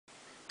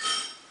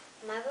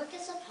My book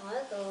is a pot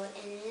of gold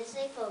and it is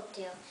a folk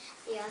tale.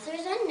 The author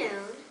is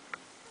unknown.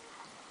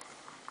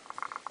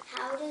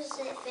 How does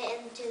it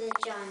fit into the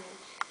genre?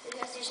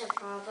 Because there's a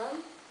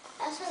problem,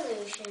 a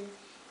solution,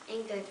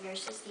 and good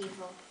versus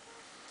evil.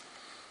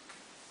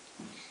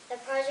 The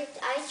project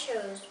I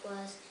chose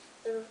was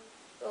the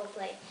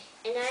roleplay,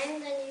 and I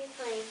am going to be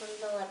playing from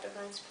the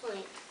Leprechaun's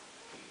point.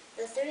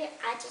 The three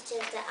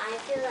adjectives that I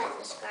feel that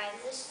describe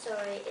this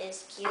story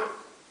is cute,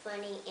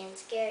 funny, and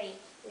scary.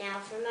 Now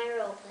for my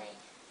roleplay.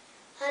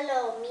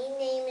 Hello, my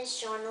name is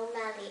John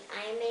O'Malley.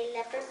 I am a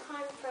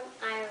leprechaun from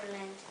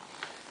Ireland.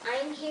 I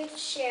am here to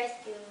share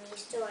with you my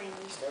story.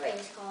 My story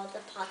is called The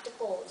Pot of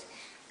Gold,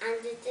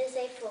 and it is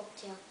a folk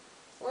tale.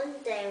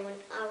 One day when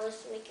I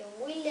was making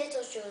wee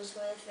little shoes for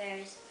the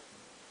fairies,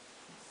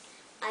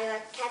 I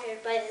got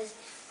captured by this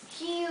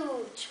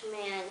huge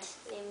man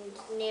named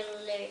Neil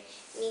Larry.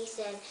 And he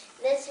said,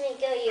 "Let me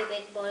go, you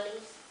big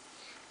bully.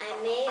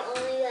 I may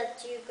only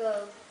let you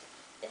go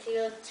if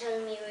you'll tell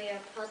me where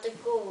your pot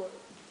of gold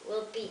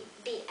will be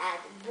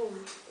at."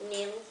 Boom,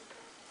 Neil.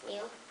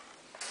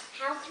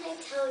 How can I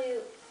tell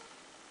you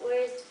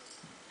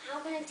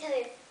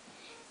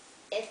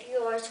if you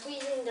are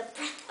squeezing the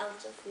breath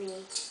out of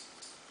me?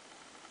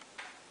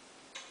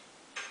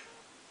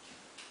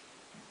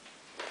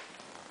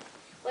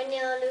 When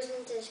Neil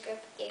loosened his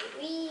grip a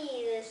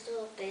wee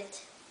little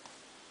bit,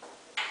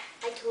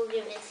 I told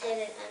him it's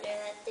hidden under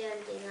that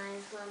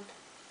dandelion clump.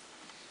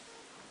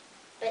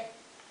 But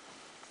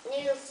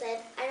Neil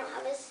said, "I don't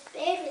have a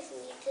spade with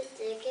me to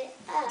dig it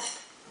up."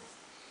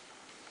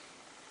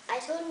 I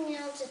told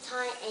Neil to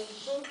tie a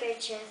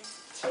handkerchief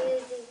to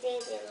the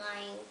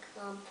dandelion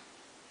clump.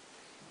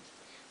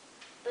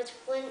 But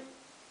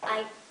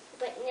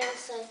Neil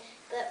said,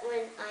 "But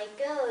when I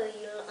go,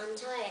 you'll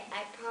untie it."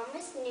 I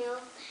promised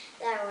Neil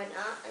that I would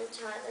not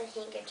untie the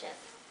handkerchief.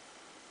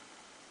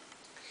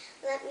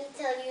 Let me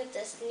tell you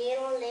this,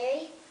 Neil and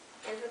Larry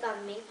never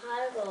got me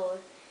pot of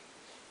gold.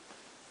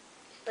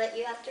 But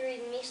you have to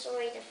read my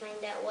story to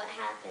find out what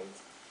happened.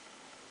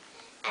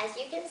 As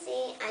you can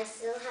see, I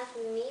still have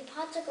me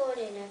pot of gold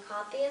in a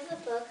copy of a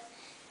book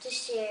to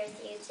share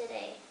with you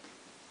today.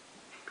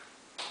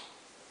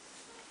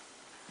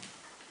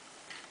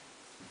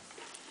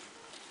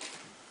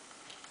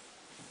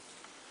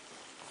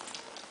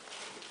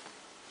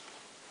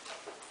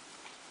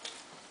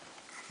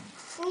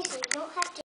 You don't have to